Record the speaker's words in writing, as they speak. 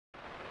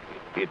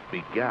It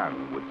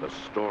began with the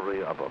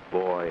story of a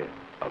boy,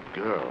 a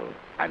girl,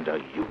 and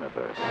a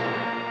universe.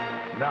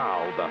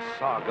 Now the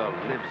saga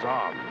lives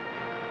on.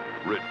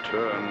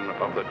 Return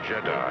of the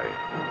Jedi.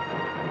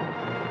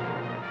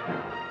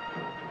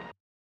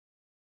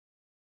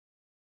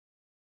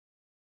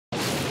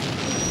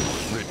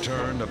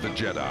 Return of the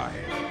Jedi.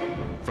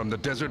 From the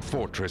desert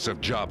fortress of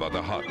Jabba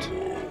the Hutt.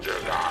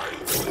 Jedi.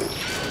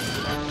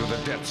 To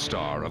the Death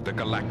Star of the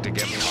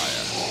Galactic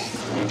Empire.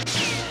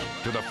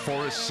 To the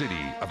forest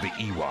city of the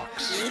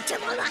Ewoks.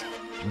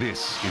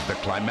 This is the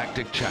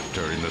climactic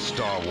chapter in the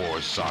Star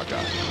Wars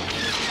saga.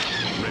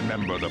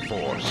 Remember the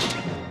Force.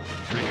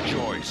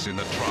 Rejoice in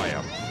the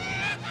triumph.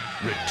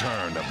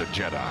 Return of the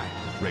Jedi.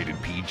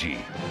 Rated PG.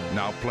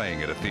 Now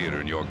playing at a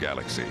theater in your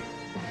galaxy.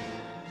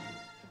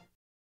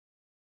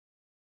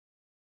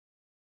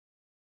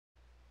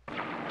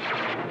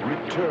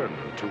 Return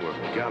to a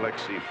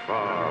galaxy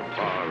far,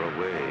 far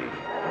away.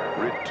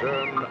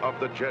 Return of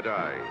the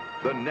Jedi,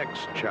 the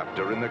next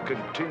chapter in the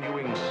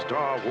continuing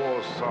Star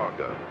Wars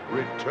saga.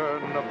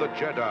 Return of the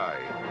Jedi.